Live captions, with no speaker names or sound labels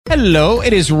Hello,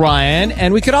 it is Ryan,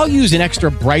 and we could all use an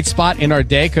extra bright spot in our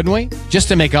day, couldn't we? Just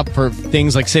to make up for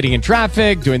things like sitting in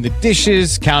traffic, doing the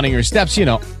dishes, counting your steps,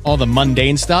 all the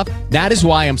mundane stuff. That is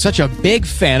why I'm such a big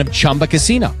fan of Chumba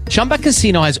Casino. Chumba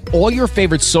Casino has all your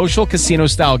favorite social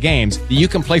casino-style games that you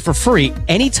can play for free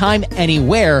anytime,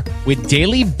 anywhere with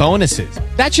daily bonuses.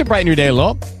 That should brighten your day a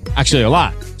little. Actually, a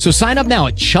lot. So sign up now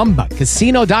at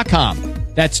ChumbaCasino.com.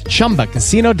 That's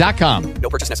ChumbaCasino.com. No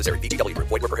purchase necessary. VGW Group.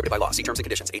 Void where prohibited by law. See terms and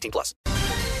conditions. 18+.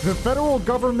 The federal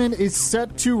government is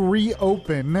set to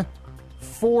reopen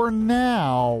for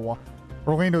now.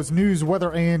 Orlando's news,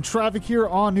 weather, and traffic here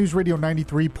on News Radio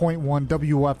 93.1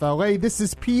 WFLA. This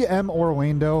is PM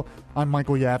Orlando. I'm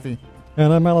Michael Yaffe.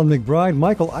 And I'm Alan McBride.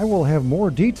 Michael, I will have more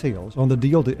details on the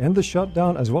deal to end the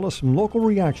shutdown as well as some local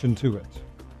reaction to it.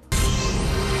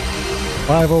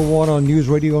 5:01 on News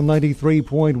Radio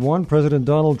 93.1. President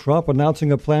Donald Trump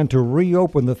announcing a plan to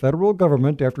reopen the federal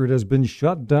government after it has been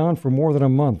shut down for more than a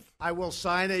month. I will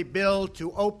sign a bill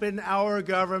to open our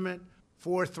government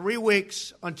for 3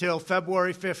 weeks until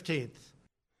February 15th.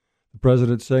 The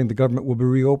president saying the government will be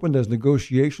reopened as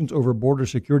negotiations over border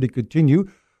security continue.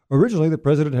 Originally, the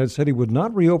president had said he would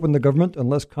not reopen the government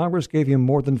unless Congress gave him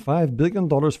more than $5 billion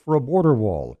for a border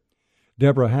wall.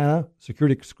 Deborah Hanna,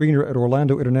 security screener at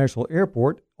Orlando International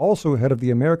Airport, also head of the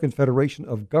American Federation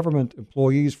of Government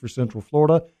Employees for Central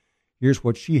Florida. Here's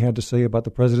what she had to say about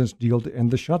the president's deal to end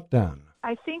the shutdown.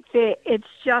 I think that it's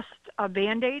just a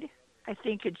Band-Aid. I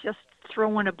think it's just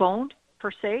throwing a bone, per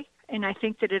se. And I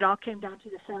think that it all came down to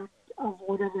the fact of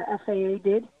whatever FAA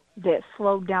did that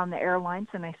slowed down the airlines.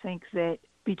 And I think that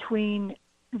between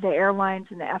the airlines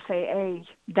and the FAA,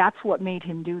 that's what made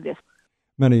him do this.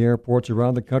 Many airports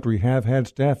around the country have had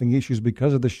staffing issues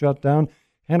because of the shutdown.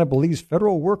 Hanna believes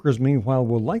federal workers, meanwhile,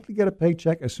 will likely get a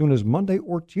paycheck as soon as Monday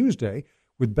or Tuesday,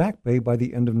 with back pay by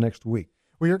the end of next week.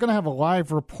 We are going to have a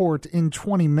live report in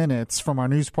 20 minutes from our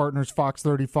news partners, Fox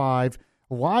 35,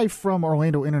 live from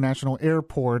Orlando International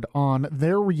Airport on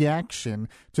their reaction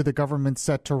to the government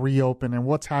set to reopen and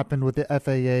what's happened with the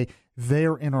FAA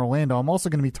there in Orlando. I'm also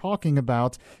going to be talking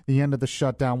about the end of the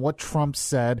shutdown, what Trump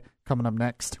said, coming up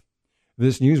next.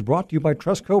 This news brought to you by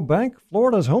Trustco Bank,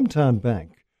 Florida's hometown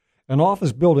bank. An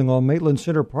office building on Maitland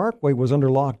Center Parkway was under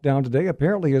lockdown today,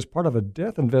 apparently as part of a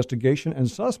death investigation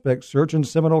and suspect search in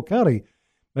Seminole County.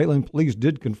 Maitland police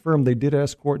did confirm they did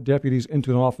escort deputies into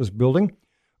an office building.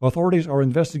 Authorities are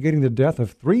investigating the death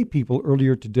of 3 people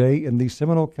earlier today in the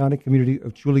Seminole County community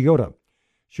of Chuliota.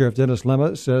 Sheriff Dennis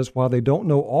Lemma says while they don't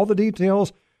know all the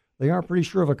details, they are pretty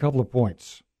sure of a couple of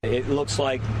points. It looks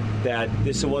like that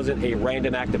this wasn't a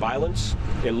random act of violence.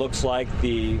 It looks like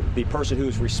the person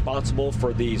who's responsible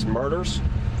for these murders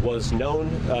was known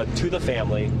to the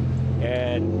family,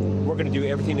 and we're going to do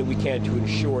everything that we can to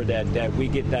ensure that we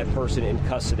get that person in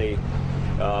custody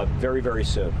very, very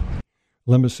soon.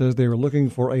 Lemma says they are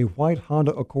looking for a white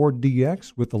Honda Accord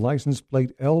DX with the license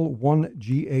plate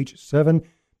L1GH7.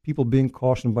 People being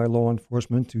cautioned by law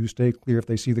enforcement to stay clear if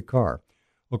they see the car.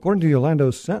 According to the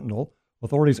Orlando Sentinel,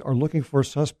 authorities are looking for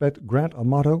suspect Grant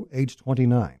Amato, age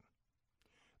 29.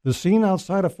 The scene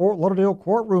outside a Fort Lauderdale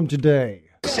courtroom today.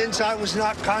 Since I was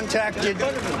not contacted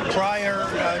prior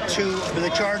to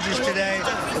the charges today,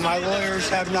 and my lawyers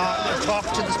have not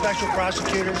talked to the special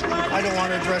prosecutors, I don't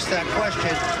want to address that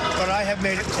question, but I have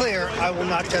made it clear I will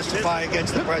not testify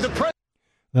against the president.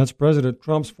 That's President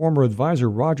Trump's former advisor,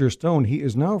 Roger Stone. He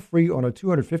is now free on a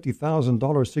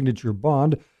 $250,000 signature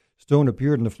bond. Stone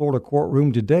appeared in the Florida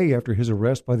courtroom today after his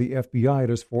arrest by the FBI at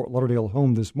his Fort Lauderdale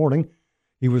home this morning.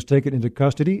 He was taken into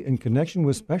custody in connection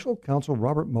with special counsel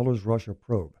Robert Mueller's Russia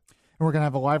probe. And we're going to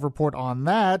have a live report on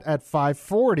that at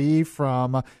 5:40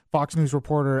 from Fox News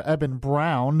reporter Eben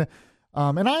Brown.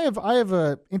 And I have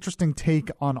an interesting take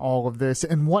on all of this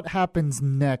and what happens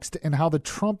next and how the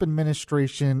Trump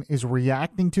administration is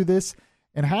reacting to this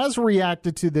and has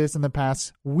reacted to this in the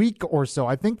past week or so.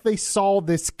 I think they saw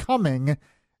this coming,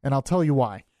 and I'll tell you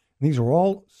why. These are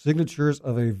all signatures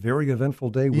of a very eventful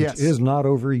day, which is not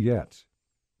over yet.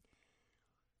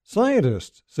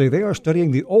 Scientists say they are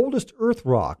studying the oldest Earth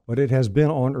rock, but it has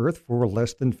been on Earth for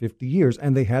less than 50 years,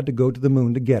 and they had to go to the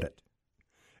moon to get it.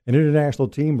 An international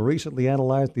team recently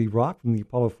analyzed the rock from the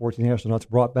Apollo 14 astronauts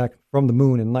brought back from the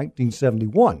moon in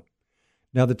 1971.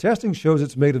 Now, the testing shows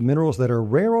it's made of minerals that are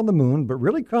rare on the moon, but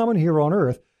really common here on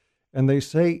Earth, and they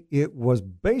say it was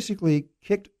basically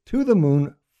kicked to the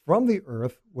moon from the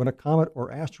Earth when a comet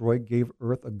or asteroid gave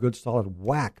Earth a good solid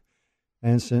whack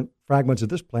and sent fragments of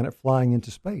this planet flying into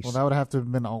space. Well, that would have to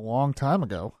have been a long time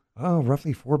ago. Oh,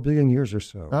 roughly 4 billion years or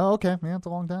so. Oh, okay. Yeah, it's a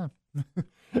long time.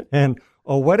 And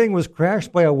a wedding was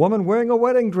crashed by a woman wearing a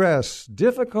wedding dress.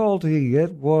 Difficulty.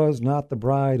 It was not the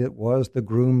bride. It was the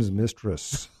groom's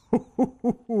mistress.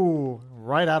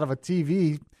 Right out of a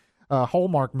TV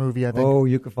Hallmark movie, I think. Oh,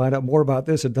 you can find out more about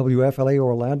this at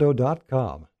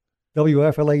WFLAOrlando.com.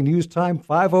 WFLA News Time,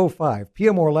 5:05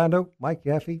 p.m. Orlando. Mike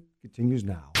Yaffe continues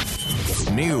now.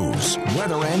 News,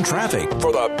 weather, and traffic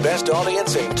for the best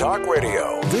audience in talk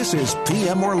radio. This is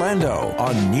PM Orlando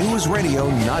on News Radio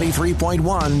 93.1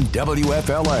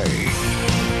 WFLA.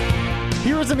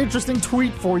 Here's an interesting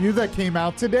tweet for you that came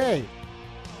out today.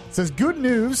 It says, good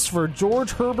news for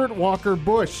George Herbert Walker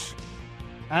Bush.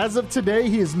 As of today,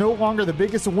 he is no longer the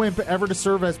biggest wimp ever to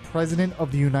serve as president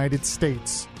of the United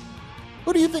States.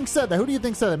 Who do you think said that? Who do you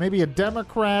think said that? Maybe a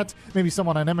Democrat? Maybe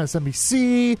someone on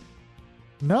MSNBC?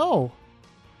 No.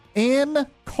 Ann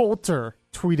Coulter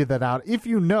tweeted that out. If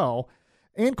you know,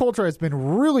 Ann Coulter has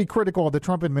been really critical of the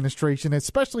Trump administration,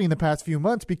 especially in the past few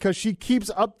months, because she keeps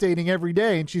updating every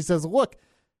day. And she says, look,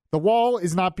 the wall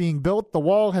is not being built. The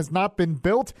wall has not been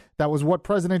built. That was what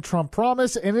President Trump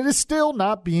promised, and it is still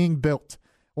not being built.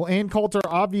 Well, Ann Coulter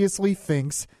obviously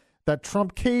thinks that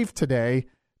Trump caved today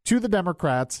to the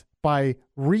Democrats by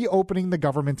reopening the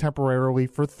government temporarily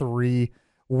for 3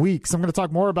 weeks. I'm going to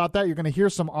talk more about that. You're going to hear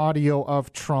some audio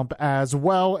of Trump as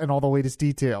well and all the latest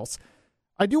details.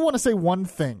 I do want to say one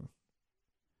thing.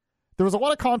 There was a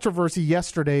lot of controversy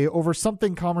yesterday over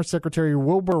something Commerce Secretary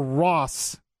Wilbur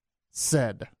Ross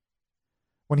said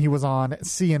when he was on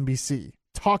CNBC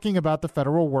talking about the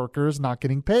federal workers not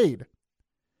getting paid.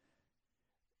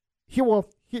 Here's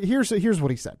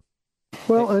what he said.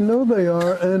 Well, I know they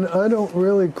are, and I don't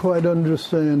really quite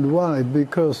understand why,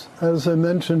 because, as I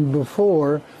mentioned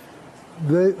before,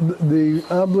 the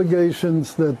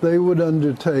obligations that they would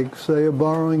undertake, say a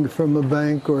borrowing from a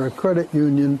bank or a credit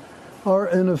union, are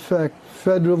in effect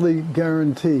federally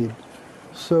guaranteed.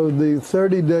 So the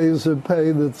 30 days of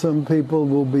pay that some people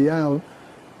will be out,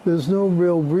 there's no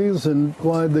real reason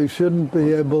why they shouldn't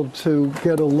be able to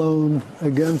get a loan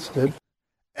against it.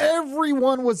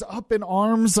 Everyone was up in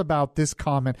arms about this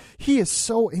comment. He is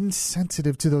so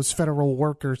insensitive to those federal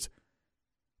workers.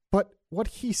 But what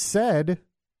he said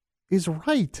is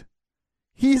right.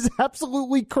 He's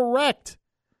absolutely correct.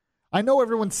 I know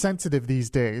everyone's sensitive these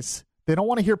days. They don't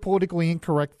want to hear politically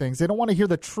incorrect things. They don't want to hear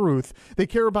the truth. They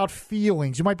care about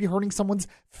feelings. You might be hurting someone's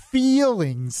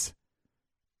feelings.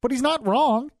 But he's not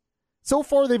wrong. So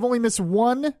far, they've only missed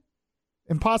 1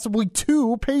 and possibly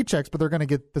 2 paychecks, but they're going to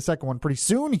get the second one pretty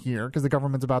soon here because the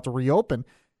government's about to reopen.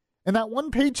 And that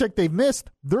 1 paycheck they've missed,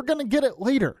 they're going to get it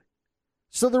later.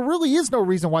 So there really is no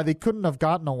reason why they couldn't have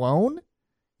gotten a loan,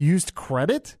 used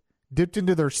credit, dipped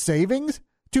into their savings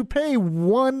to pay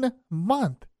 1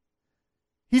 month.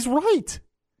 He's right.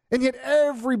 And yet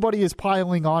everybody is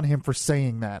piling on him for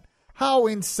saying that. How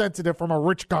insensitive from a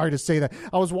rich guy to say that.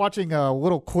 I was watching a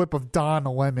little clip of Don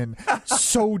Lemon,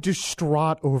 so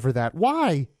distraught over that.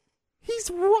 Why?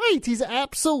 He's right. He's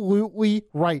absolutely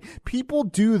right. People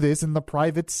do this in the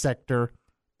private sector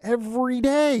every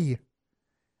day.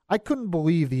 I couldn't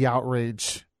believe the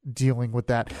outrage dealing with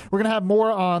that. We're going to have more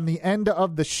on the end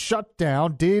of the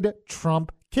shutdown. Did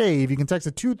Trump cave? You can text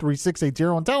it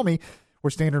 23680 and tell me where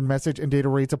standard message and data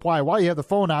rates apply. While you have the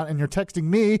phone out and you're texting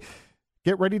me,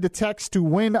 get ready to text to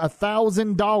win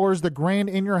 $1,000, the Grand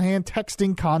in Your Hand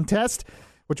texting contest.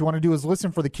 What you want to do is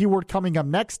listen for the keyword coming up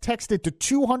next. Text it to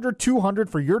 200-200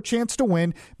 for your chance to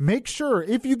win. Make sure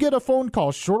if you get a phone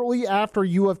call shortly after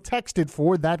you have texted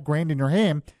for that Grand in Your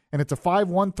Hand, and it's a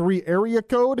 513 area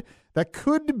code, that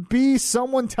could be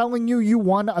someone telling you you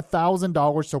won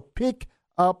 $1,000. So pick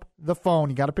up the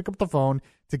phone. You got to pick up the phone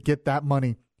to get that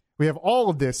money. We have all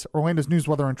of this, Orlando's news,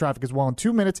 weather, and traffic as well in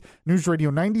 2 minutes. News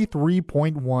Radio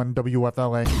 93.1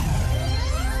 WFLA.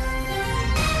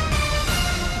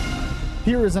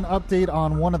 Here is an update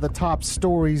on one of the top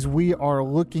stories we are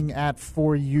looking at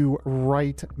for you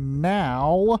right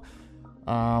now.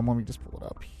 Let me just pull it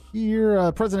up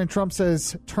here. President Trump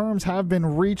says terms have been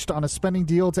reached on a spending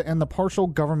deal to end the partial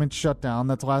government shutdown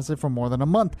that's lasted for more than a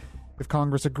month. If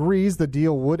Congress agrees, the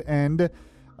deal would end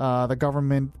the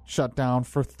government shutdown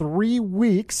for 3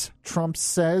 weeks. Trump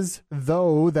says,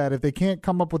 though, that if they can't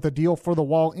come up with a deal for the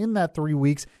wall in that 3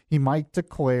 weeks, he might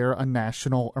declare a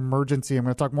national emergency. I'm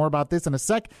going to talk more about this in a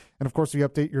sec. And, of course, we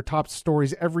update your top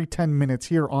stories every 10 minutes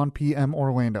here on PM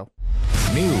Orlando.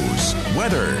 News,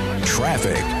 weather,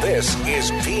 traffic. This is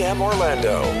PM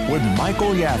Orlando with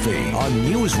Michael Yaffe on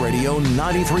News Radio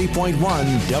 93.1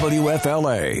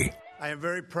 WFLA. I am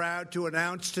very proud to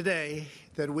announce today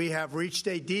that we have reached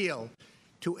a deal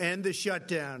to end the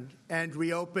shutdown and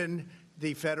reopen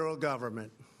the federal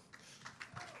government.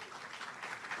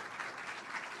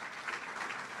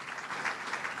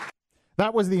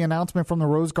 That was the announcement from the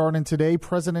Rose Garden today.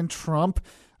 President Trump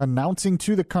announcing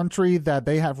to the country that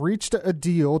they have reached a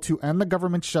deal to end the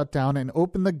government shutdown and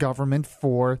open the government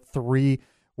for 3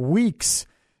 weeks.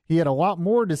 He had a lot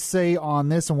more to say on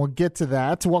this, and we'll get to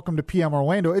that. Welcome to PM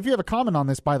Orlando. If you have a comment on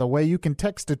this, by the way, you can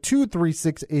text to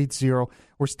 23680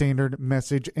 where standard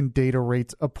message and data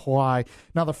rates apply.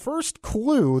 Now, the first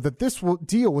clue that this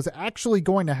deal was actually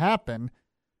going to happen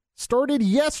started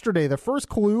yesterday. The first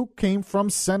clue came from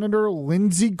Senator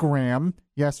Lindsey Graham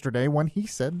yesterday when he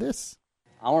said this.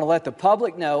 I want to let the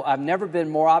public know I've never been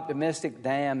more optimistic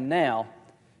than I am now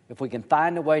if we can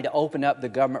find a way to open up the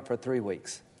government for 3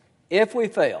 weeks. If we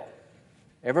fail,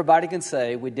 everybody can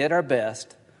say we did our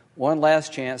best. One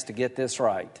last chance to get this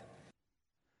right.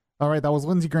 All right, that was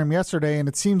Lindsey Graham yesterday, and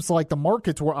it seems like the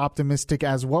markets were optimistic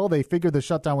as well. They figured the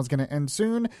shutdown was going to end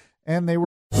soon, and they were.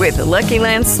 With the Lucky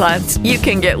Land Slots, you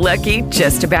can get lucky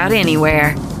just about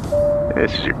anywhere.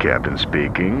 This is your captain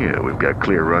speaking. We've got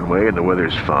clear runway and the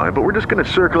weather's fine, but we're just going to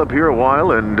circle up here a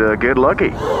while and get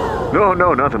lucky.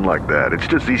 No, nothing like that. It's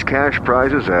just these cash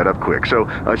prizes add up quick. So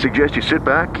I suggest you sit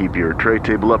back, keep your tray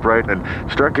table upright,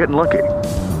 and start getting lucky.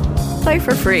 Play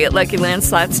for free at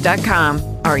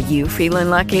LuckyLandSlots.com. Are you feeling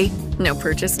lucky? No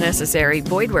purchase necessary.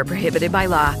 Void where prohibited by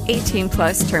law.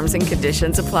 18+ terms and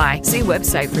conditions apply. See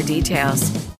website for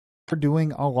details.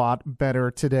 Doing a lot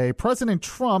better today. President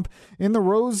Trump in the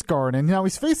Rose Garden. Now,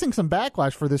 he's facing some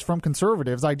backlash for this from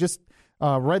conservatives. I just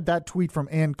read that tweet from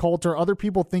Ann Coulter. Other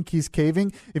people think he's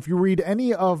caving. If you read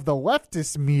any of the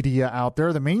leftist media out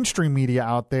there, the mainstream media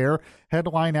out there,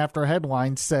 headline after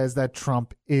headline says that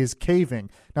Trump is caving.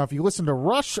 Now, if you listen to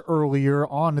Rush earlier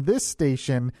on this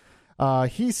station,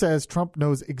 he says Trump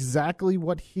knows exactly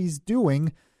what he's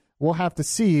doing. We'll have to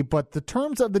see. But the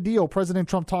terms of the deal, President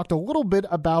Trump talked a little bit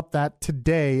about that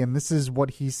today, and this is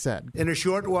what he said. In a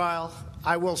short while,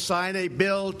 I will sign a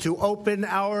bill to open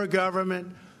our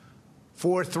government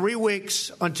for 3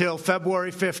 weeks until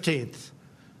February 15th.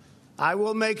 I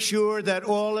will make sure that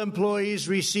all employees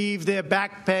receive their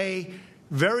back pay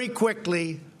very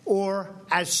quickly or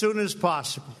as soon as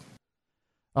possible.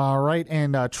 All right,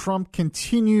 and Trump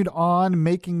continued on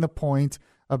making the point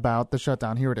about the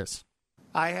shutdown. Here it is.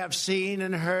 I have seen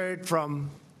and heard from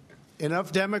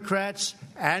enough Democrats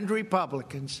and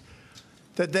Republicans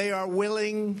that they are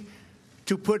willing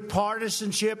to put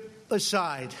partisanship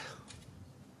aside,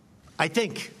 I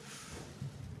think,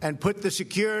 and put the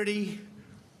security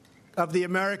of the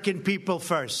American people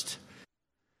first.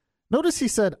 Notice he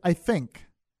said, I think.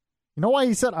 You know why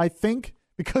he said, I think?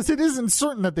 Because it isn't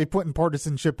certain that they put in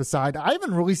partisanship aside. I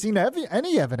haven't really seen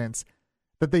any evidence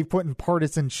that they put in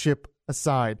partisanship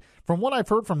aside. From what I've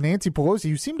heard from Nancy Pelosi,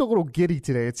 you seemed a little giddy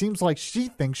today. It seems like she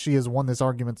thinks she has won this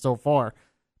argument so far.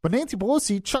 But Nancy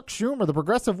Pelosi, Chuck Schumer, the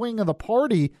progressive wing of the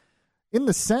party in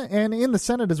the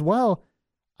Senate as well,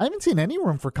 I haven't seen any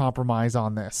room for compromise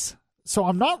on this. So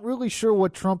I'm not really sure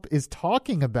what Trump is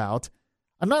talking about.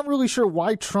 I'm not really sure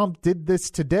why Trump did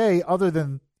this today other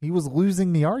than he was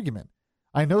losing the argument.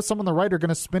 I know some on the right are going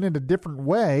to spin it a different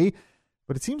way,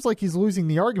 but it seems like he's losing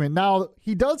the argument. Now,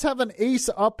 he does have an ace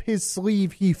up his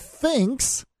sleeve, he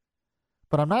thinks,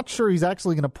 but I'm not sure he's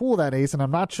actually going to pull that ace, and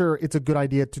I'm not sure it's a good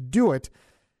idea to do it.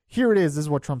 Here it is. This is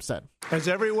what Trump said. As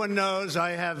everyone knows,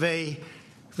 I have a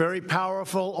very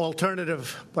powerful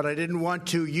alternative, but I didn't want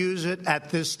to use it at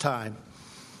this time.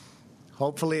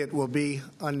 Hopefully it will be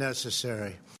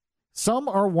unnecessary. Some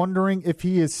are wondering if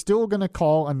he is still going to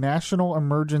call a national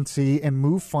emergency and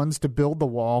move funds to build the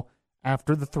wall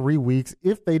after the 3 weeks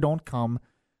if they don't come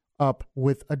up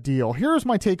with a deal. Here's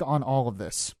my take on all of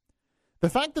this. The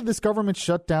fact that this government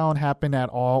shutdown happened at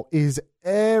all is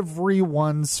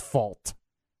everyone's fault.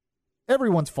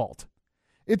 Everyone's fault.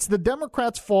 It's the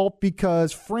Democrats' fault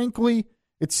because, frankly,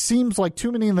 it seems like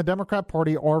too many in the Democrat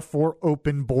Party are for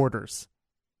open borders.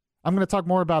 I'm going to talk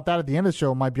more about that at the end of the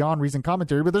show, my Beyond Reason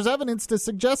commentary, but there's evidence to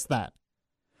suggest that.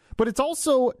 But it's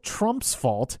also Trump's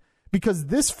fault because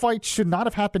this fight should not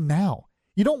have happened now.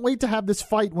 You don't wait to have this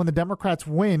fight when the Democrats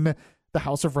win the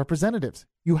House of Representatives.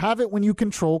 You have it when you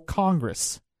control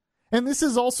Congress. And this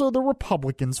is also the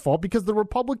Republicans' fault because the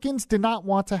Republicans did not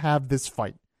want to have this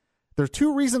fight. There's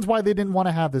two reasons why they didn't want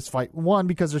to have this fight. One,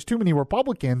 because there's too many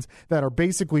Republicans that are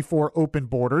basically for open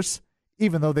borders,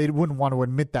 even though they wouldn't want to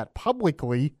admit that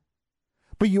publicly.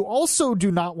 But you also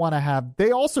do not want to have,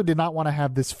 they also did not want to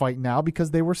have this fight now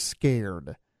because they were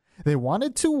scared. They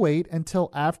wanted to wait until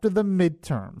after the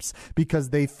midterms because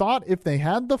they thought if they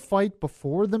had the fight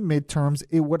before the midterms,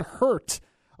 it would hurt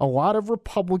a lot of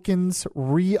Republicans'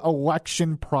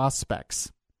 re-election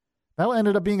prospects. That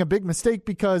ended up being a big mistake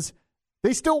because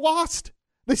they still lost.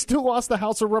 They still lost the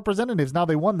House of Representatives. Now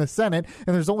they won the Senate,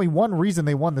 and there's only one reason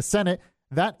they won the Senate.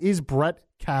 That is Brett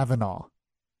Kavanaugh.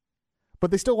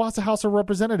 But they still lost the House of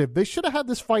Representatives. They should have had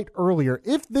this fight earlier.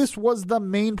 If this was the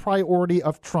main priority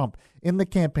of Trump in the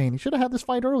campaign, he should have had this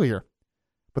fight earlier.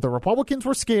 But the Republicans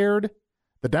were scared.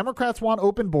 The Democrats want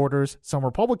open borders. Some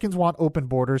Republicans want open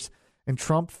borders. And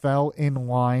Trump fell in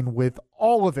line with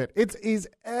all of it. It is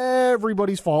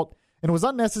everybody's fault. And it was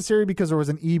unnecessary because there was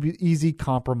an easy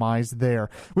compromise there.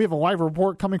 We have a live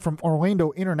report coming from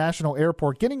Orlando International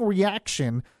Airport getting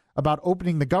reaction about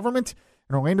opening the government.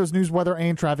 And Orlando's news, weather,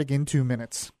 and traffic in 2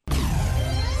 minutes.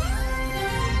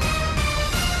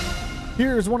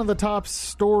 Here's one of the top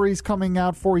stories coming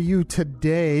out for you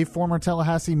today. Former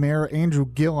Tallahassee Mayor Andrew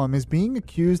Gillum is being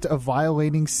accused of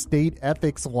violating state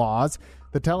ethics laws.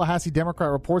 The Tallahassee Democrat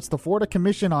reports the Florida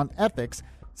Commission on Ethics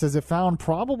says it found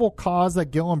probable cause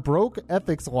that Gillum broke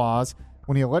ethics laws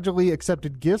when he allegedly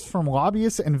accepted gifts from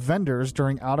lobbyists and vendors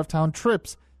during out-of-town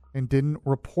trips and didn't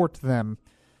report them.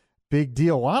 Big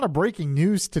deal. A lot of breaking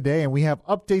news today, and we have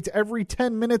updates every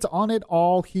 10 minutes on it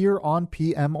all here on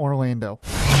PM Orlando.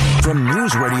 From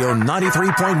News Radio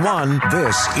 93.1,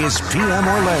 this is PM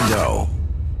Orlando.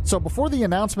 So before the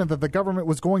announcement that the government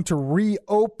was going to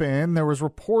reopen, there was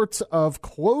reports of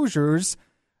closures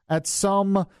at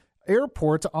some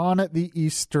airports on the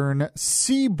eastern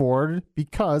seaboard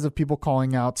because of people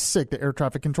calling out sick, the air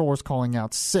traffic controllers calling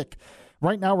out sick.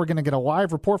 Right now, we're going to get a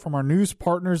live report from our news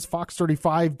partners, Fox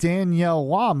 35, Danielle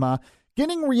Lama,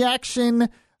 getting reaction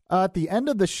at the end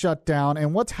of the shutdown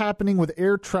and what's happening with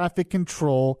air traffic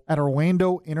control at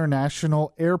Orlando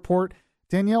International Airport.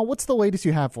 Danielle, what's the latest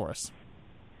you have for us?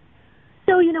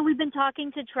 So, we've been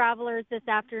talking to travelers this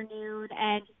afternoon,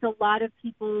 and just a lot of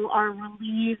people are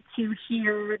relieved to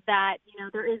hear that,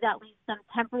 there is at least some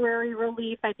temporary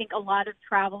relief. I think a lot of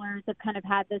travelers have kind of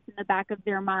had this in the back of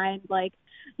their mind, like,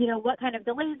 what kind of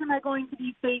delays am I going to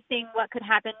be facing? What could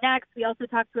happen next? We also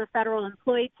talked to a federal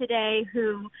employee today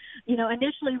who,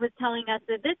 initially was telling us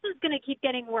that this is going to keep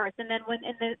getting worse. And then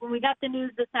when we got the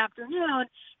news this afternoon,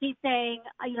 he's saying,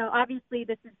 obviously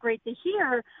this is great to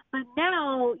hear, but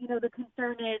now, the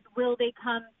concern is, will they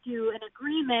come to an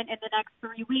agreement in the next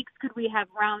 3 weeks? Could we have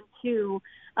round 2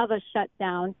 of a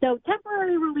shutdown? So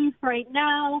temporary relief right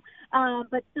now,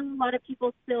 but still a lot of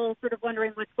people still sort of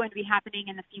wondering what's going to be happening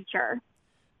in the future.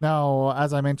 Now,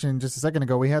 as I mentioned just a second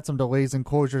ago, we had some delays and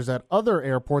closures at other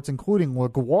airports, including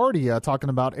LaGuardia, talking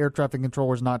about air traffic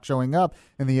controllers not showing up,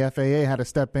 and the FAA had to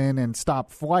step in and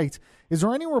stop flights. Is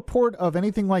there any report of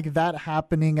anything like that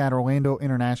happening at Orlando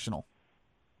International?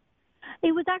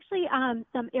 It was actually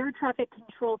some air traffic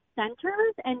control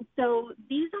centers, and so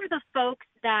these are the folks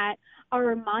that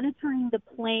are monitoring the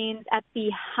planes at the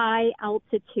high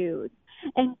altitudes.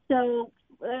 And so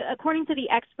according to the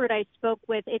expert I spoke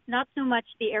with, it's not so much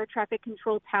the air traffic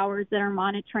control towers that are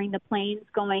monitoring the planes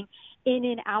going in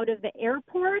and out of the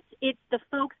airport. It's the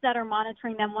folks that are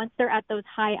monitoring them once they're at those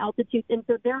high altitudes, and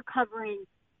so they're covering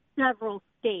several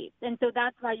states. And so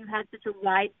that's why you had such a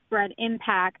widespread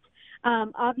impact.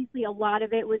 Obviously, a lot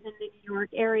of it was in the New York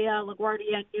area,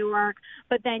 LaGuardia, Newark,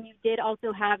 but then you did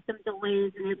also have some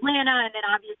delays in Atlanta, and then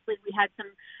obviously we had some,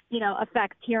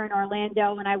 effects here in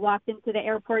Orlando. When I walked into the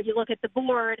airport, you look at the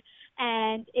board,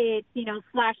 and it's,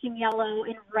 flashing yellow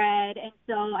and red, and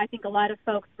so I think a lot of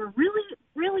folks were really,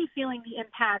 really feeling the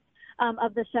impact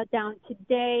of the shutdown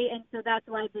today, and so that's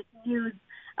why this news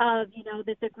of,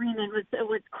 this agreement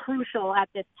was crucial at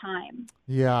this time.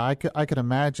 Yeah, I could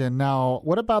imagine. Now,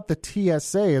 what about the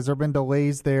TSA? Has there been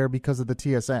delays there because of the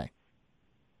TSA?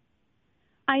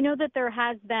 I know that there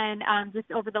has been,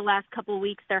 just over the last couple of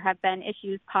weeks, there have been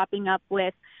issues popping up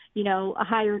with, a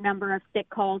higher number of sick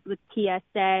calls with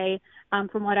TSA.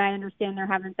 From what I understand, there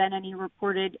haven't been any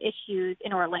reported issues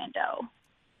in Orlando.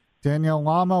 Danielle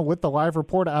Lama with the live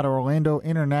report out of Orlando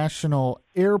International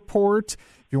Airport.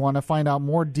 If you want to find out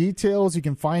more details, you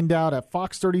can find out at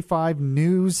Fox 35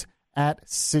 News at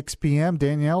 6 p.m.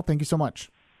 Danielle, thank you so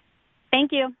much.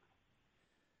 Thank you.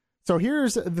 So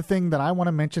here's the thing that I want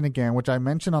to mention again, which I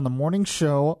mentioned on the morning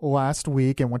show last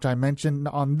week and which I mentioned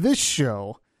on this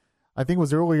show, I think it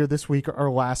was earlier this week or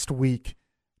last week.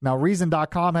 Now,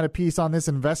 Reason.com had a piece on this.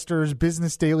 Investors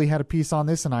Business Daily had a piece on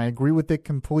this, and I agree with it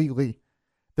completely.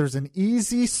 There's an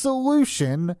easy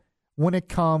solution when it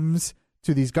comes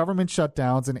to these government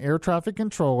shutdowns and air traffic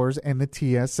controllers and the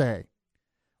TSA.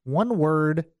 One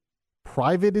word,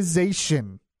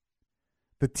 privatization.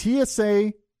 The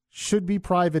TSA should be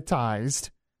privatized.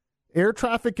 Air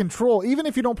traffic control, even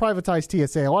if you don't privatize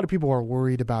TSA, a lot of people are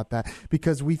worried about that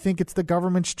because we think it's the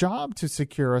government's job to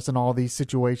secure us in all these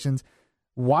situations.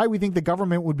 Why we think the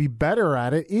government would be better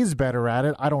at it, is better at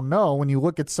it, I don't know. When you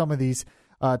look at some of these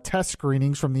test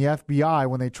screenings from the FBI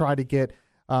when they try to get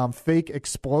fake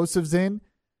explosives in,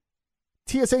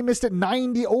 TSA missed it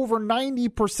over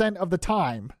 90% of the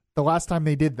time the last time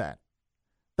they did that.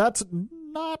 That's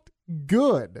not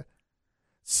good.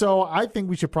 So I think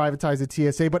we should privatize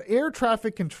the TSA, but air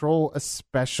traffic control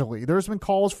especially. There's been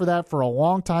calls for that for a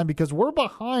long time because we're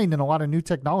behind in a lot of new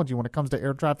technology when it comes to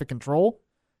air traffic control,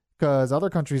 because other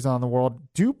countries on the world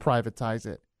do privatize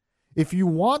it. If you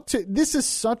want to, this is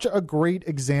such a great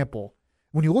example.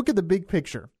 When you look at the big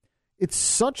picture, it's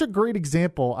such a great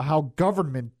example of how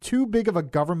government, too big of a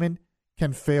government,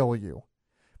 can fail you.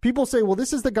 People say, well,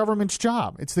 this is the government's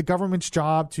job. It's the government's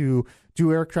job to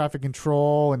do air traffic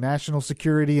control and national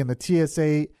security, and the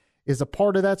TSA is a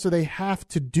part of that, so they have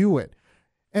to do it.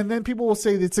 And then people will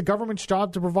say it's the government's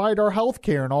job to provide our health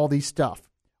care and all these stuff.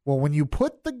 Well, when you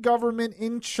put the government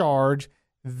in charge,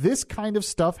 this kind of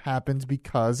stuff happens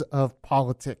because of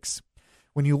politics.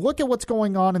 When you look at what's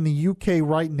going on in the UK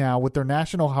right now with their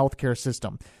national health care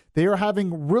system, they are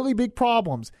having really big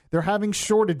problems. They're having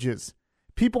shortages.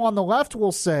 People on the left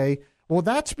will say, well,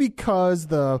 that's because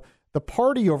the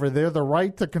party over there, the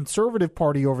right, the conservative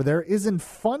party over there, isn't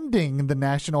funding the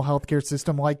national healthcare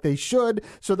system like they should,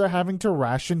 so they're having to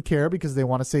ration care because they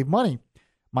want to save money.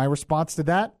 My response to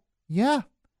that, yeah,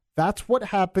 that's what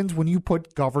happens when you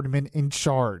put government in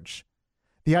charge.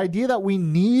 The idea that we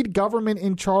need government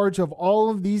in charge of all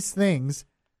of these things,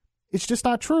 it's just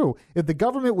not true. If the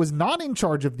government was not in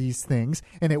charge of these things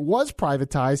and it was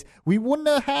privatized, we wouldn't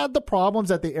have had the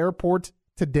problems at the airport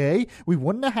today. We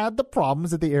wouldn't have had the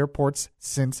problems at the airports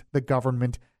since the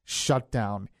government shut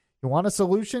down. You want a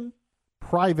solution?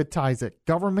 Privatize it.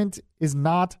 Government is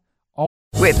not all.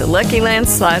 With the Lucky Land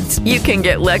Slots, you can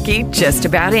get lucky just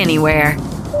about anywhere.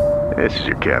 This is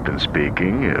your captain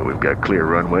speaking. We've got clear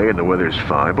runway and the weather's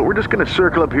fine, but we're just going to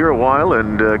circle up here a while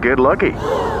and get lucky.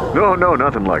 No,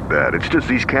 nothing like that. It's just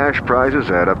these cash prizes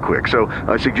add up quick. So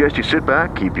I suggest you sit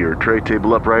back, keep your tray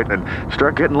table upright, and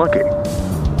start getting lucky.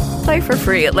 Play for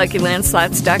free at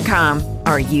LuckyLandSlots.com.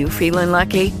 Are you feeling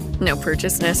lucky? No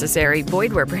purchase necessary.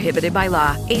 Void where prohibited by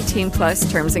law.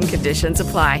 18+ terms and conditions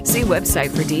apply. See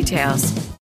website for details.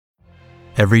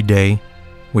 Every day,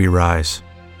 we rise,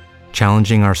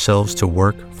 challenging ourselves to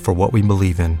work for what we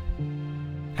believe in.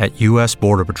 At U.S.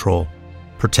 Border Patrol,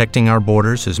 protecting our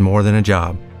borders is more than a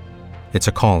job. It's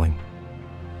a calling.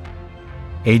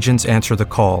 Agents answer the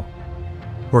call,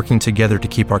 working together to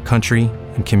keep our country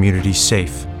and communities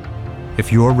safe. If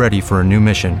you're ready for a new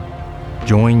mission,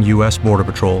 join U.S. Border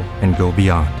Patrol and go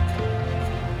beyond.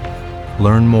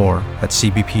 Learn more at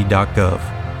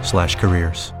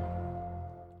cbp.gov/careers.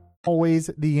 Always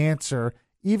the answer,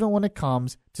 even when it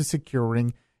comes to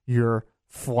securing your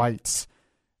flights.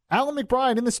 Alan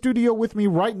McBride in the studio with me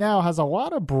right now has a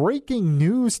lot of breaking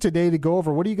news today to go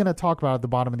over. What are you going to talk about at the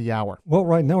bottom of the hour? Well,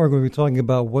 right now we're going to be talking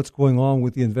about what's going on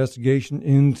with the investigation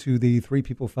into the 3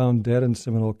 people found dead in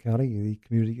Seminole County, the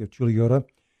community of Chuliota.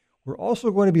 We're also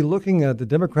going to be looking at the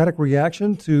Democratic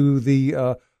reaction to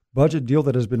the budget deal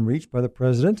that has been reached by the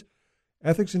president.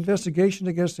 Ethics investigation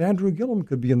against Andrew Gillum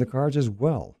could be in the cards as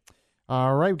well.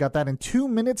 All right, we got that in 2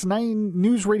 minutes.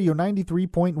 News Radio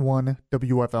 93.1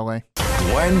 WFLA.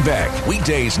 Glenn Beck,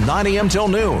 weekdays 9 a.m. till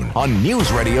noon on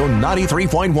News Radio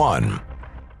 93.1.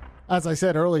 As I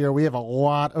said earlier, we have a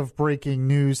lot of breaking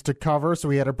news to cover, so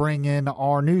we had to bring in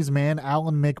our newsman,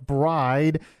 Alan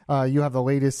McBride. You have the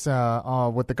latest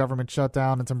with the government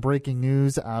shutdown and some breaking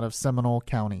news out of Seminole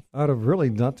County. Out of really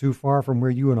not too far from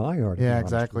where you and I are. Yeah,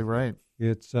 exactly right.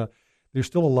 It's there's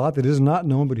still a lot that is not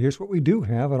known, but here's what we do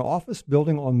have. An office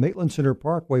building on Maitland Center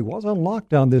Parkway was on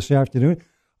lockdown this afternoon,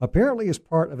 apparently as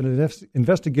part of an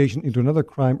investigation into another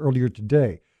crime earlier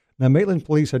today. Now, Maitland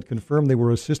police had confirmed they were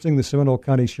assisting the Seminole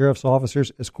County Sheriff's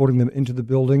officers, escorting them into the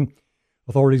building.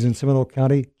 Authorities in Seminole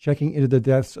County checking into the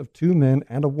deaths of 2 men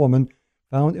and a woman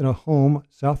found in a home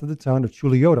south of the town of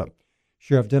Chuliota.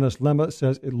 Sheriff Dennis Lemma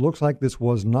says it looks like this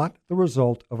was not the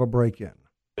result of a break-in.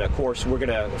 Of course, we're going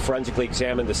to forensically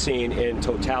examine the scene in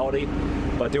totality,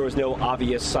 but there was no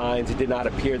obvious signs. It did not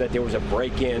appear that there was a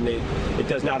break-in. It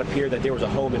does not appear that there was a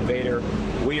home invader.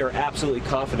 We are absolutely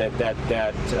confident that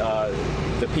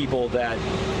the people that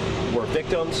were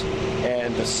victims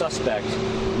and the suspect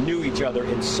knew each other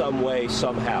in some way,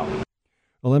 somehow.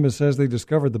 Lemma says they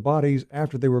discovered the bodies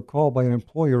after they were called by an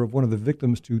employer of one of the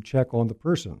victims to check on the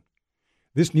person.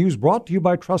 This news brought to you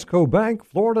by Trustco Bank,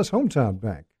 Florida's hometown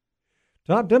bank.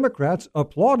 Top Democrats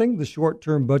applauding the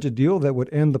short-term budget deal that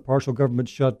would end the partial government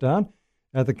shutdown.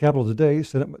 At the Capitol today,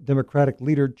 Senate Democratic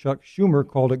leader Chuck Schumer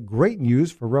called it great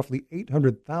news for roughly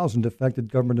 800,000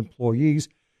 affected government employees,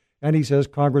 and he says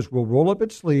Congress will roll up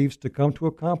its sleeves to come to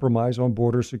a compromise on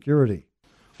border security.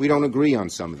 We don't agree on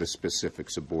some of the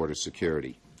specifics of border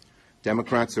security.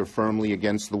 Democrats are firmly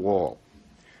against the wall.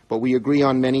 But we agree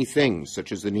on many things,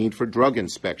 such as the need for drug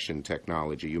inspection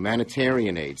technology,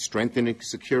 humanitarian aid, strengthening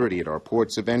security at our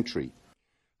ports of entry.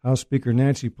 House Speaker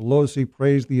Nancy Pelosi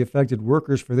praised the affected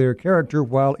workers for their character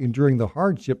while enduring the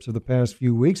hardships of the past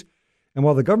few weeks. And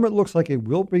while the government looks like it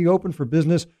will be open for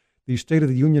business, the State of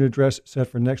the Union address set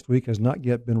for next week has not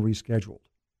yet been rescheduled.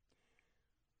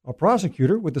 A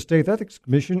prosecutor with the State Ethics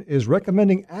Commission is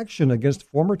recommending action against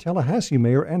former Tallahassee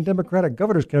mayor and Democratic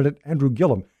governor's candidate Andrew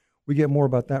Gillum. We get more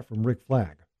about that from Rick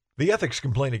Flagg. The ethics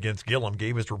complaint against Gillum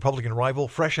gave his Republican rival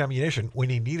fresh ammunition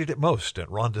when he needed it most, and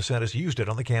Ron DeSantis used it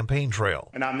on the campaign trail.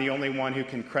 And I'm the only one who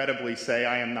can credibly say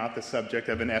I am not the subject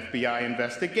of an FBI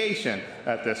investigation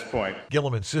at this point.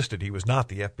 Gillum insisted he was not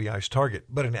the FBI's target,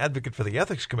 but an advocate for the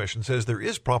Ethics Commission says there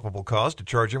is probable cause to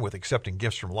charge him with accepting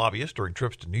gifts from lobbyists during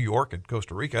trips to New York and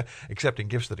Costa Rica, accepting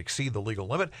gifts that exceed the legal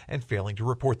limit, and failing to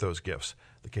report those gifts.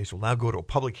 The case will now go to a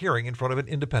public hearing in front of an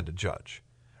independent judge.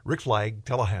 Rick Flagg,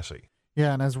 Tallahassee.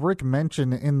 Yeah, and as Rick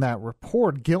mentioned in that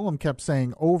report, Gillum kept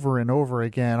saying over and over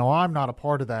again, oh, I'm not a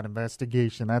part of that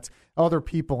investigation. That's other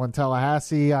people in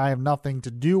Tallahassee. I have nothing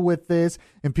to do with this.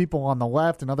 And people on the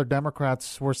left and other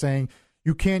Democrats were saying,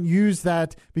 you can't use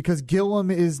that because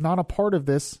Gillum is not a part of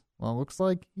this. Well, it looks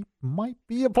like he might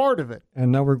be a part of it.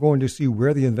 And now we're going to see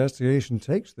where the investigation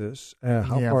takes this,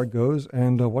 how far it goes,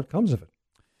 and what comes of it.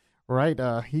 Right.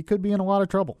 He could be in a lot of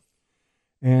trouble.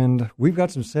 And we've got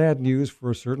some sad news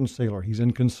for a certain sailor. He's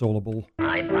inconsolable.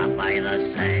 I Popeye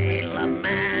the Sailor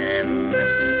Man.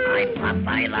 I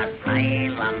Popeye the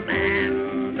Sailor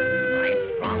Man.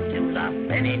 I'm strong to the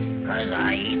finish 'cause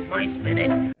I eat my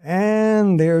spinach.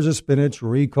 And there's a spinach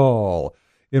recall.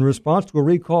 In response to a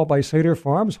recall by Seder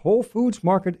Farms, Whole Foods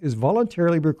Market is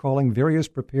voluntarily recalling various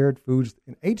prepared foods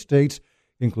in 8 states,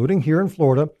 including here in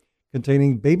Florida,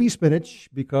 containing baby spinach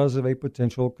because of a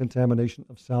potential contamination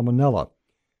of salmonella.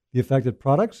 The affected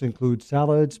products include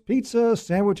salads, pizza,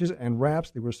 sandwiches, and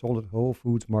wraps. They were sold at Whole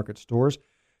Foods Market stores.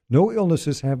 No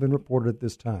illnesses have been reported at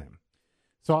this time.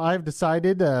 So I've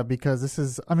decided, because this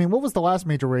is, what was the last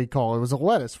major recall? It was a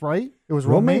lettuce, right? It was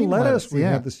romaine lettuce. We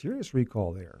have the serious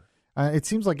recall there. It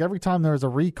seems like every time there's a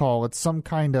recall, it's some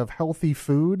kind of healthy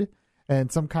food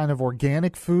and some kind of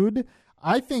organic food.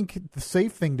 I think the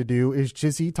safe thing to do is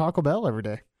just eat Taco Bell every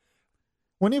day.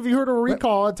 When have you heard of a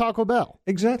recall at Taco Bell?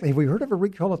 Exactly. Have we heard of a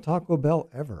recall at Taco Bell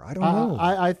ever? I don't know.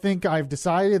 I think I've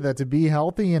decided that to be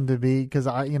healthy and to be, because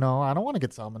I don't want to get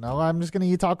salmonella. I'm just going to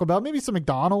eat Taco Bell, maybe some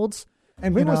McDonald's.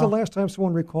 And when was the last time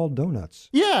someone recalled donuts?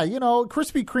 Yeah,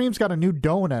 Krispy Kreme's got a new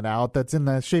donut out that's in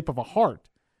the shape of a heart.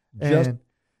 And,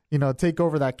 take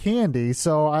over that candy.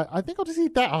 So I think I'll just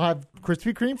eat that. I'll have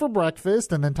Krispy Kreme for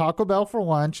breakfast and then Taco Bell for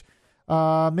lunch.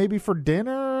 Maybe for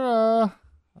dinner,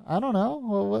 I don't know.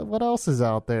 What else is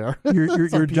out there?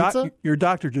 Your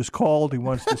doctor just called. He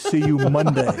wants to see you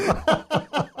Monday.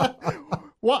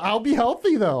 Well, I'll be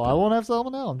healthy, though. I won't have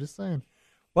salmonella. I'm just saying.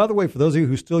 By the way, for those of you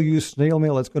who still use snail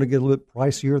mail, it's going to get a little bit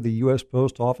pricier. The U.S.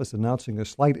 Post Office announcing a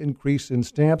slight increase in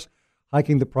stamps,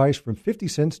 hiking the price from 50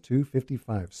 cents to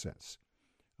 55 cents.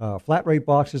 Flat rate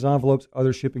boxes, envelopes,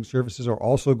 other shipping services are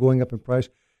also going up in price.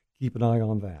 Keep an eye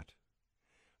on that.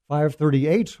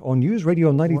 538 on News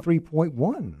Radio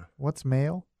 93.1. What's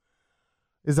mail?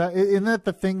 Isn't that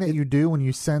the thing that you do when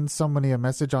you send somebody a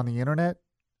message on the internet?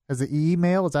 As an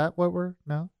email? Is that what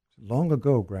no? Long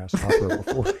ago, Grasshopper.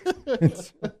 Before.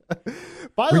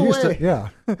 By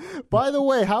the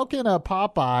way, how can a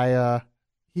Popeye?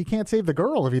 He can't save the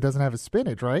girl if he doesn't have his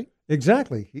spinach, right?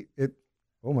 Exactly.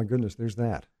 Oh my goodness, there's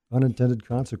that unintended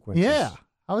consequences. Yeah,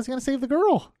 how is he going to save the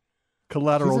girl?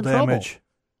 Collateral damage. Trouble.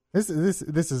 This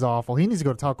is awful. He needs to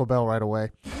go to Taco Bell right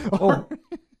away.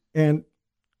 And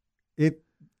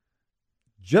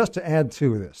just to add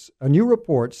to this, a new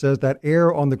report says that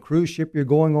air on the cruise ship you're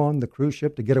going on, the cruise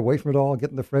ship, to get away from it all,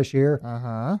 get in the fresh air,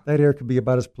 that air could be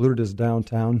about as polluted as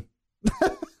downtown.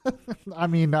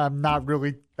 I'm not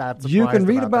really that surprised. You can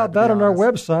read about that on our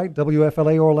website,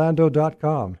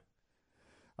 WFLAOrlando.com.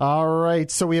 All right,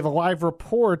 so we have a live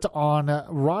report on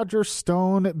Roger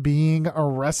Stone being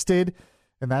arrested.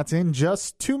 And that's in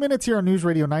just 2 minutes here on News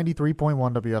Radio 93.1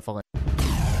 WFLA.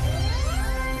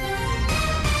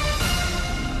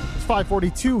 It's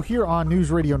 5:42 here on News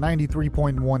Radio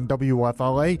 93.1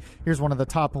 WFLA. Here's one of the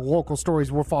top local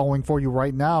stories we're following for you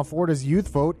right now. Florida's youth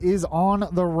vote is on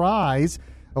the rise.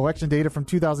 Election data from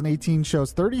 2018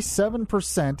 shows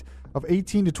 37% of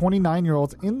 18 to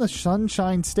 29-year-olds in the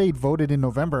Sunshine State voted in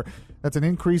November. That's an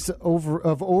increase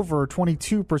of over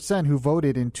 22% who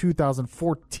voted in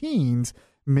 2014's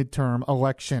midterm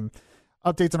election.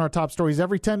 Updates on our top stories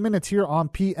every 10 minutes here on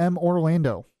PM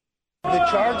Orlando. The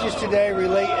charges today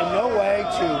relate in no way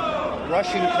to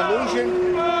Russian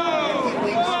collusion,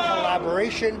 WikiLeaks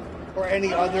collaboration, or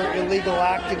any other illegal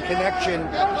act in connection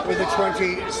with the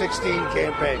 2016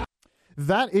 campaign.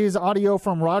 That is audio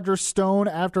from Roger Stone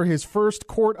after his first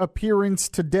court appearance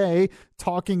today,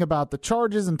 talking about the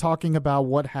charges and talking about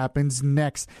what happens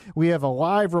next. We have a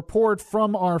live report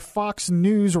from our Fox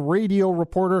News radio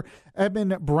reporter,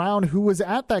 Eben Brown, who was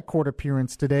at that court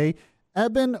appearance today.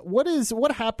 Eben,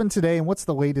 what happened today and what's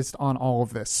the latest on all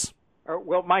of this?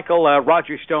 Well, Michael,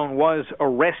 Roger Stone was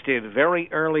arrested very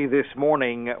early this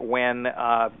morning when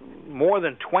more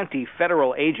than 20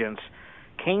 federal agents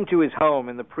came to his home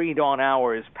in the pre-dawn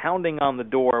hours, pounding on the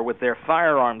door with their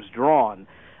firearms drawn,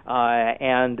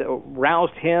 and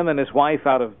roused him and his wife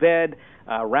out of bed,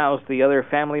 roused the other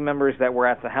family members that were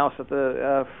at the house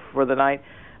for the night,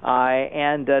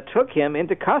 and took him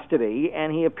into custody,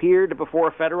 and he appeared before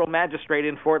a federal magistrate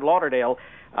in Fort Lauderdale,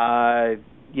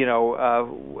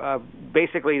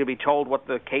 basically to be told what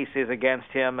the case is against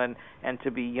him and to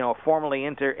be, formally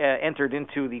entered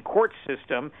into the court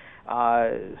system.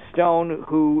 Stone,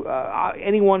 who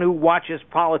anyone who watches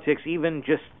politics, even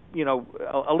just,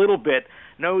 a little bit,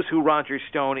 knows who Roger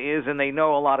Stone is, and they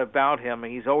know a lot about him.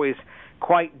 He's always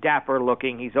quite dapper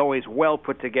looking. He's always well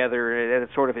put together.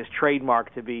 It's sort of his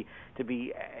trademark to be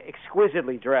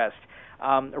exquisitely dressed.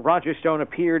 Roger Stone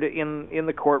appeared in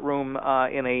the courtroom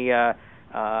in a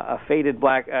faded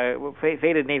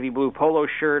navy blue polo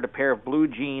shirt, a pair of blue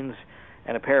jeans,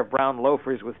 and a pair of brown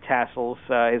loafers with tassels.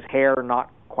 His hair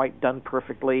not quite done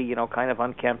perfectly, kind of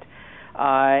unkempt,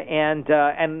 and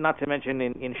not to mention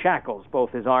in shackles,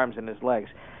 both his arms and his legs.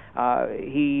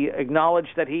 He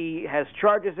acknowledged that he has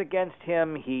charges against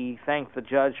him. He thanked the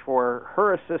judge for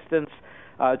her assistance,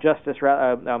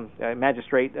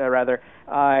 magistrate,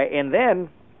 and then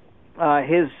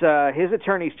his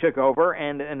attorneys took over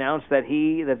and announced that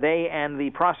they and the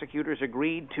prosecutors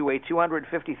agreed to a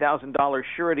 $250,000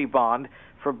 surety bond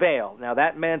for bail. Now,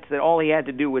 that meant that all he had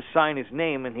to do was sign his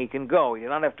name and he can go. You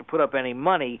don't have to put up any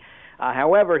money.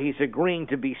 However, he's agreeing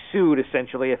to be sued,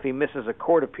 essentially, if he misses a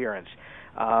court appearance.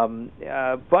 But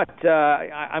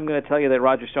I'm going to tell you that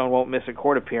Roger Stone won't miss a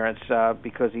court appearance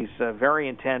because he's very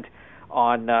intent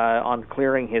on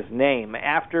clearing his name.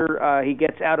 After he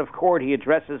gets out of court, he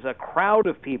addresses a crowd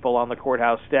of people on the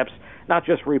courthouse steps, not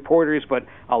just reporters, but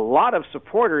a lot of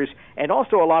supporters and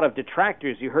also a lot of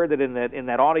detractors. You heard that in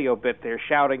that audio bit. They're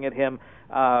shouting at him.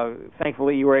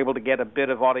 Thankfully, you were able to get a bit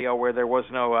of audio where there were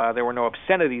no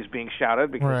obscenities being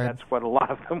shouted, because right. That's what a lot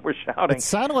of them were shouting. It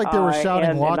sounded like they were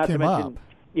shouting, "Lock him up."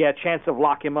 Yeah, chance of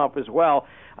lock him up as well.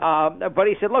 But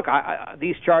he said, look,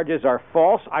 these charges are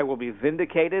false. I will be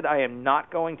vindicated. I am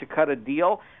not going to cut a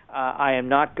deal. I am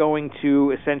not going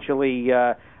to essentially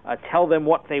tell them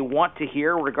what they want to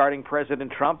hear regarding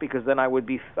President Trump, because then I would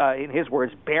be, in his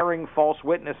words, bearing false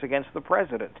witness against the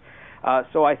president.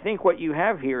 So I think what you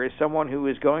have here is someone who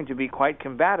is going to be quite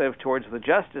combative towards the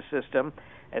justice system,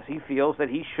 as he feels that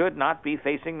he should not be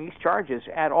facing these charges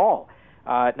at all.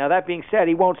 Now, that being said,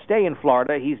 he won't stay in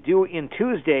Florida. He's due in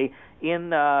Tuesday in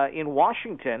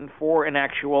Washington for an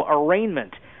actual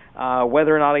arraignment.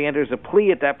 Whether or not he enters a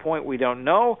plea at that point, we don't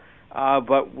know,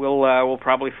 but we'll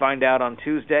probably find out on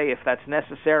Tuesday if that's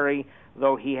necessary,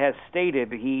 though he has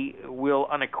stated he will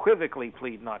unequivocally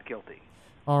plead not guilty.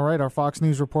 All right, our Fox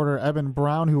News reporter Eben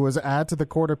Brown, who was at the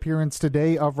court appearance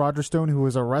today of Roger Stone, who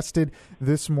was arrested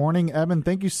this morning. Eben,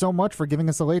 thank you so much for giving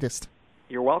us the latest.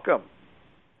 You're welcome.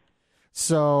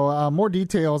 So more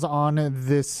details on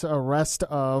this arrest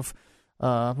of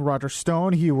Roger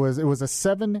Stone. It was a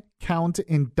 7-count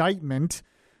indictment,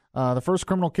 the first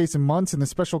criminal case in months in the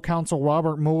special counsel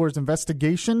Robert Mueller's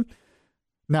investigation.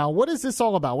 Now, what is this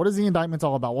all about? What is the indictment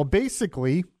all about? Well,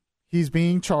 basically, he's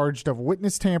being charged of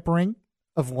witness tampering,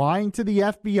 of lying to the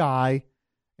FBI,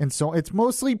 and so it's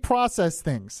mostly process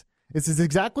things. This is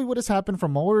exactly what has happened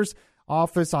from Mueller's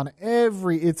office on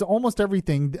it's almost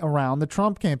everything around the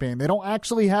Trump campaign. They don't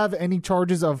actually have any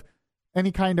charges of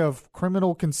any kind of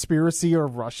criminal conspiracy or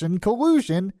Russian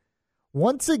collusion.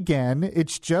 Once again,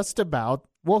 it's just about,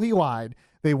 well, he lied.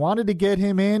 They wanted to get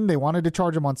him in. They wanted to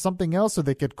charge him on something else so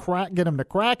they could get him to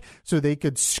crack, so they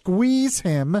could squeeze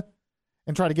him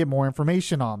and try to get more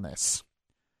information on this.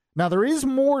 Now, there is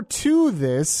more to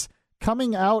this.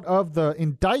 Coming out of the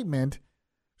indictment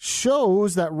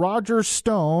shows that Roger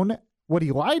Stone, what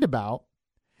he lied about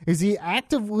is he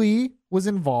actively was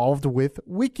involved with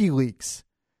WikiLeaks.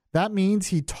 That means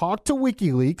he talked to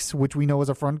WikiLeaks, which we know is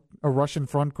a Russian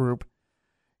front group,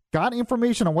 got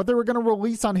information on what they were going to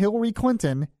release on Hillary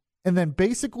Clinton, and then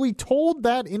basically told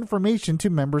that information to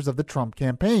members of the Trump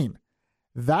campaign.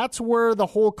 That's where the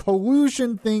whole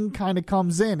collusion thing kind of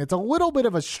comes in. It's a little bit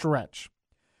of a stretch.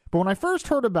 But when I first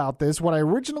heard about this, what I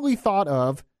originally thought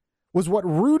of was what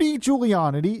Rudy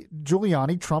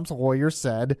Giuliani, Trump's lawyer,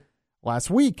 said last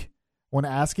week when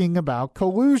asking about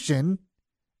collusion.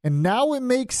 And now it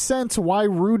makes sense why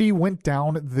Rudy went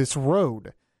down this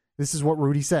road. This is what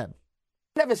Rudy said.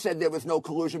 Never said there was no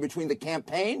collusion between the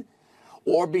campaign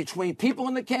or between people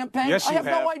in the campaign. Yes, I have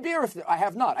have. no idea if I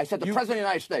have not. I said the President of the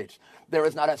United States. There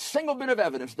is not a single bit of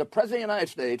evidence the President of the United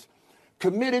States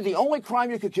committed the only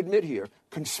crime you could commit here,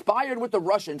 conspired with the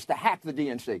Russians to hack the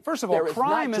DNC. First of all,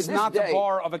 crime is not the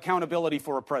bar of accountability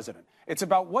for a president. It's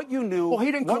about what you knew,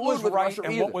 what was right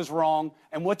and what was wrong,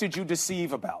 and what did you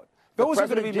deceive about. Those are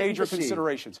going to be major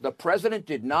considerations. The president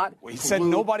did not. He said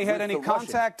nobody had any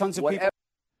contact, tons of people.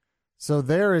 So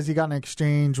there is, he got an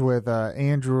exchange with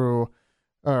Andrew,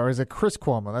 or is it Chris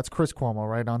Cuomo? That's Chris Cuomo,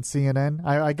 right, on CNN?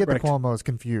 I get Correct. the Cuomos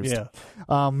confused.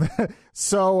 Yeah.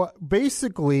 So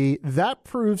basically, that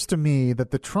proves to me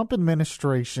that the Trump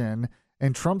administration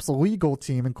and Trump's legal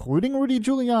team, including Rudy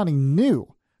Giuliani,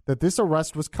 knew that this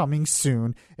arrest was coming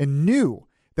soon and knew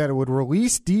that it would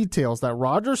release details that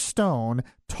Roger Stone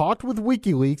talked with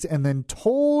WikiLeaks and then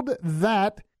talked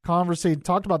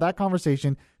about that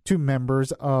conversation to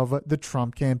members of the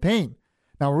Trump campaign.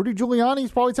 Now, Rudy Giuliani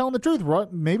is probably telling the truth.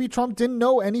 Maybe Trump didn't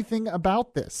know anything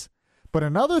about this. But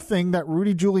another thing that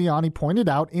Rudy Giuliani pointed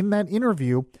out in that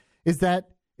interview is that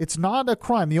it's not a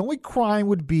crime. The only crime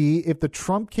would be if the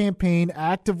Trump campaign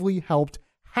actively helped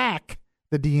hack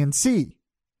the DNC.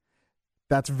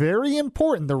 That's very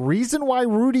important. The reason why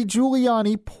Rudy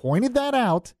Giuliani pointed that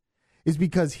out is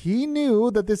because he knew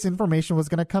that this information was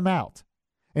going to come out.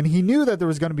 And he knew that there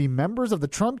was going to be members of the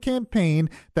Trump campaign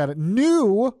that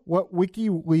knew what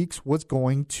WikiLeaks was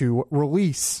going to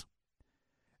release.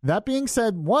 That being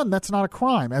said, one, that's not a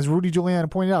crime. As Rudy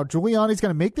Giuliani pointed out, Giuliani's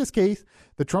going to make this case.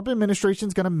 The Trump administration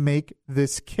is going to make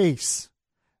this case.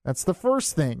 That's the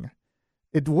first thing.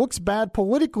 It looks bad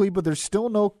politically, but there's still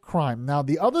no crime. Now,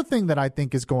 the other thing that I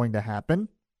think is going to happen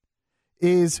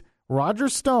is Roger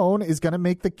Stone is going to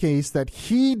make the case that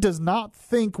he does not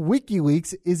think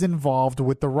WikiLeaks is involved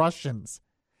with the Russians.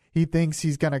 He thinks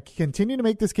he's going to continue to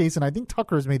make this case, and I think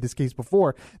Tucker has made this case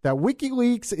before, that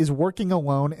WikiLeaks is working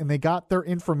alone and they got their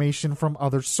information from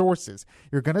other sources.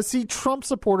 You're going to see Trump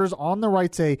supporters on the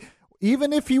right say,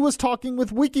 even if he was talking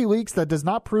with WikiLeaks, that does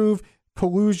not prove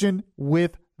collusion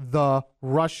with the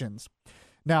Russians.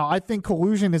 Now, I think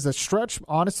collusion is a stretch,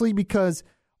 honestly, because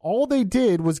all they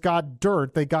did was got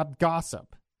dirt. They got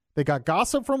gossip. They got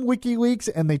gossip from WikiLeaks,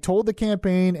 and they told the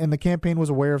campaign, and the campaign was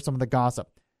aware of some of the gossip.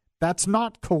 That's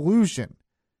not collusion.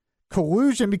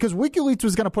 Collusion, because WikiLeaks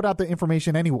was going to put out the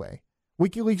information anyway.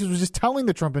 WikiLeaks was just telling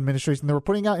the Trump administration they were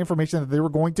putting out information that they were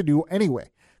going to do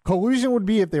anyway. Collusion would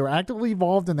be if they were actively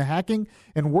involved in the hacking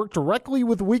and worked directly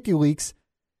with WikiLeaks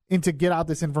to get out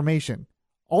this information.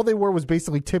 All they were was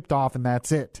basically tipped off, and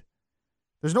that's it.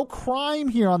 There's no crime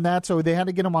here on that, so they had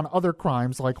to get them on other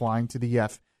crimes like lying to the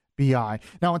FBI.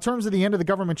 Now, in terms of the end of the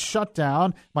government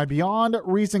shutdown, my beyond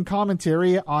recent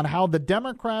commentary on how the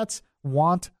Democrats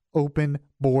want open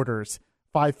borders.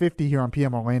 5:50 here on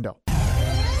PM Orlando.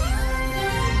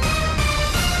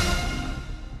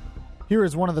 Here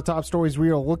is one of the top stories we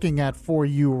are looking at for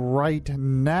you right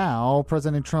now.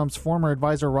 President Trump's former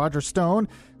advisor, Roger Stone,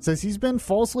 says he's been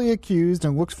falsely accused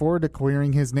and looks forward to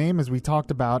clearing his name, as we talked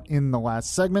about in the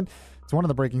last segment. It's one of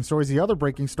the breaking stories. The other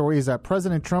breaking story is that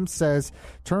President Trump says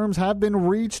terms have been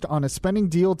reached on a spending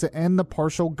deal to end the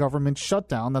partial government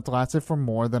shutdown that's lasted for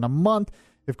more than a month.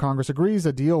 If Congress agrees,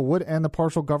 a deal would end the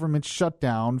partial government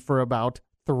shutdown for about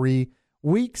 3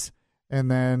 weeks. And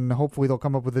then hopefully they'll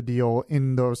come up with a deal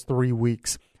in those 3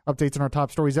 weeks. Updates on our top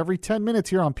stories every 10 minutes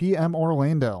here on PM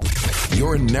Orlando.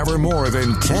 You're never more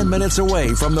than 10 minutes away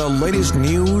from the latest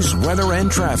news, weather,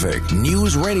 and traffic.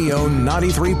 News Radio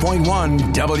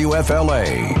 93.1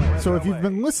 WFLA. So if you've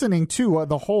been listening to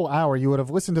the whole hour, you would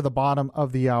have listened to the bottom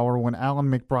of the hour when Alan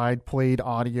McBride played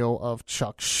audio of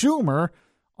Chuck Schumer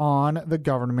on the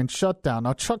government shutdown.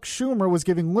 Now, Chuck Schumer was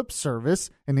giving lip service,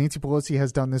 and Nancy Pelosi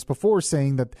has done this before,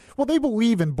 saying that, well, they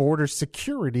believe in border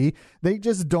security. They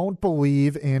just don't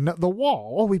believe in the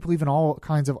wall. Oh, we believe in all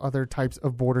kinds of other types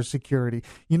of border security.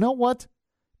 You know what?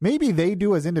 Maybe they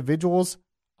do as individuals.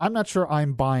 I'm not sure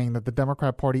I'm buying that the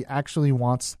Democrat Party actually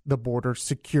wants the border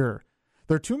secure.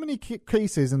 There are too many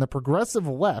cases in the progressive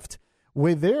left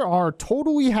where they are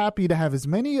totally happy to have as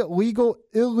many illegal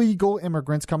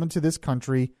immigrants come into this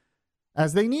country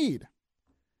as they need.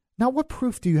 Now, what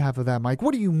proof do you have of that, Mike?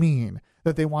 What do you mean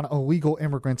that they want illegal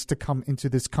immigrants to come into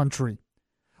this country?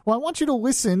 Well, I want you to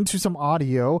listen to some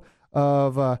audio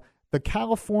of the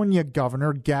California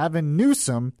governor, Gavin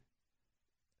Newsom,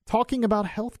 talking about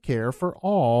health care for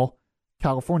all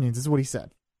Californians. This is what he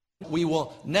said. We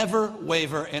will never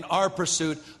waver in our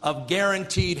pursuit of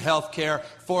guaranteed health care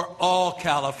for all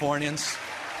Californians.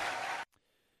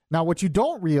 Now, what you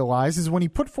don't realize is when he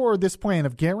put forward this plan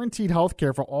of guaranteed health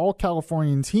care for all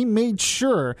Californians, he made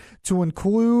sure to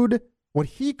include what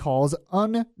he calls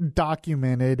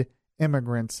undocumented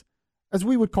immigrants, as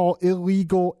we would call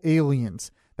illegal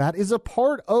aliens. That is a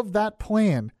part of that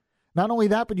plan. Not only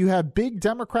that, but you have big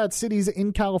Democrat cities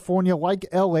in California like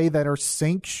LA that are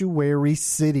sanctuary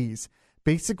cities,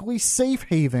 basically safe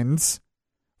havens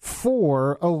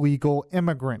for illegal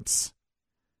immigrants.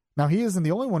 Now, he isn't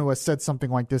the only one who has said something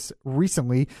like this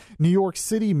recently. New York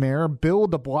City Mayor Bill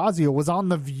de Blasio was on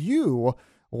The View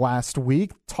last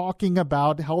week talking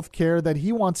about health care that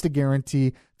he wants to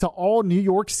guarantee to all New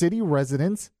York City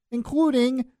residents,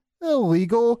 including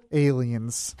illegal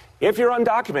aliens. If you're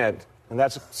undocumented, and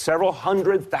that's several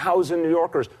 100,000 New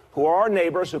Yorkers who are our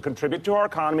neighbors, who contribute to our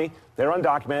economy, they're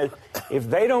undocumented. If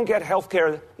they don't get health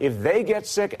care, if they get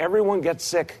sick, everyone gets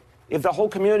sick. If the whole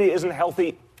community isn't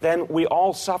healthy, then we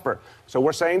all suffer. So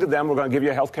we're saying to them, we're going to give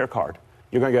you a health care card.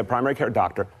 You're going to get a primary care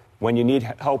doctor. When you need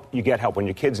help, you get help. When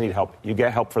your kids need help, you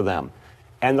get help for them.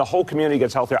 And the whole community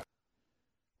gets health care.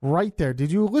 Right there.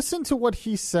 Did you listen to what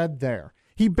he said there?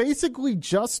 He basically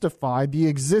justified the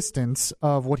existence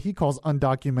of what he calls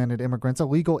undocumented immigrants,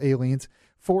 illegal aliens,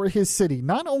 for his city.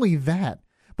 Not only that,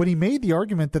 but he made the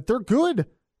argument that they're good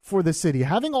for the city.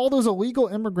 Having all those illegal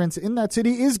immigrants in that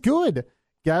city is good.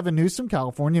 Gavin Newsom,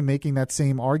 California, making that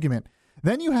same argument.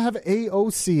 Then you have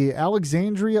AOC,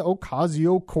 Alexandria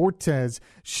Ocasio-Cortez.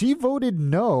 She voted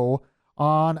no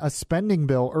on a spending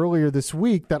bill earlier this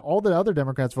week that all the other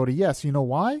Democrats voted yes. You know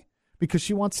why? Because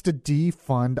she wants to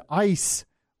defund ICE.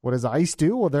 What does ICE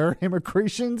do? Well, they're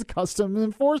Immigration Customs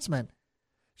Enforcement.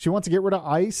 She wants to get rid of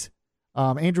ICE.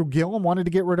 Andrew Gillum wanted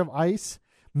to get rid of ICE.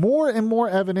 More and more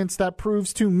evidence that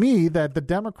proves to me that the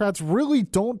Democrats really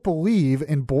don't believe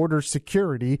in border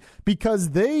security because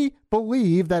they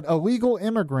believe that illegal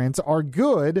immigrants are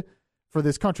good for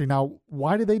this country. Now,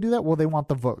 why do they do that? Well, they want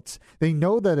the votes. They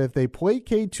know that if they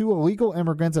placate to illegal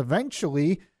immigrants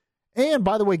eventually, and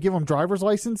by the way, give them driver's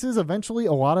licenses, eventually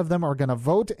a lot of them are going to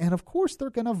vote. And of course, they're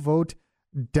going to vote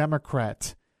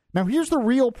Democrat. Now, here's the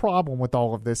real problem with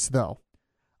all of this, though.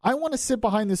 I want to sit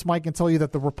behind this mic and tell you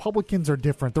that the Republicans are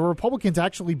different. The Republicans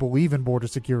actually believe in border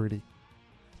security.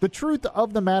 The truth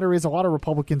of the matter is a lot of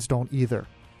Republicans don't either.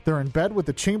 They're in bed with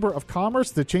the Chamber of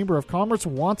Commerce. The Chamber of Commerce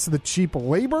wants the cheap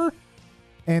labor.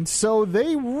 And so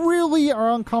they really are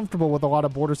uncomfortable with a lot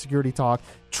of border security talk.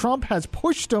 Trump has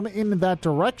pushed them in that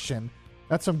direction.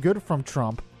 That's some good from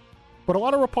Trump. But a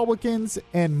lot of Republicans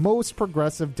and most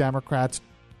progressive Democrats,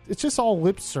 it's just all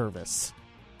lip service.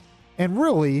 And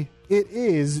really, it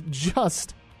is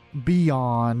just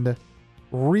beyond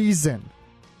reason.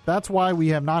 That's why we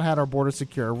have not had our border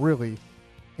secure, really,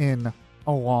 in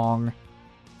a long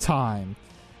time.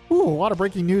 Ooh, a lot of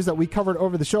breaking news that we covered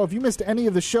over the show. If you missed any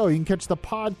of the show, you can catch the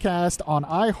podcast on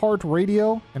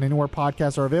iHeartRadio and anywhere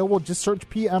podcasts are available. Just search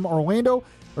PM Orlando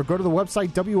or go to the website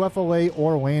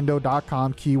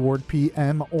WFLAOrlando.com, keyword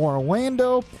PM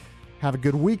Orlando. Have a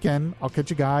good weekend. I'll catch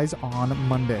you guys on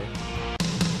Monday.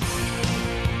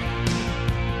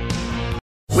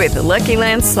 With the Lucky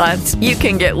Land Slots, you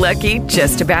can get lucky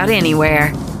just about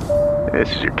anywhere.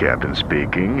 This is your captain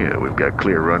speaking. We've got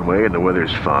clear runway and the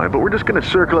weather's fine, but we're just going to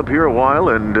circle up here a while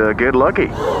and get lucky.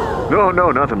 No,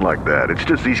 nothing like that. It's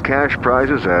just these cash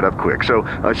prizes add up quick. So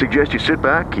I suggest you sit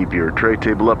back, keep your tray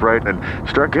table upright, and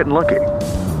start getting lucky.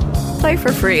 Play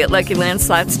for free at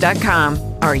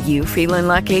LuckyLandSlots.com. Are you feeling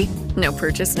lucky? No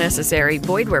purchase necessary.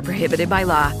 Void where prohibited by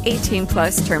law.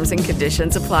 18+ terms and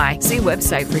conditions apply. See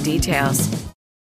website for details.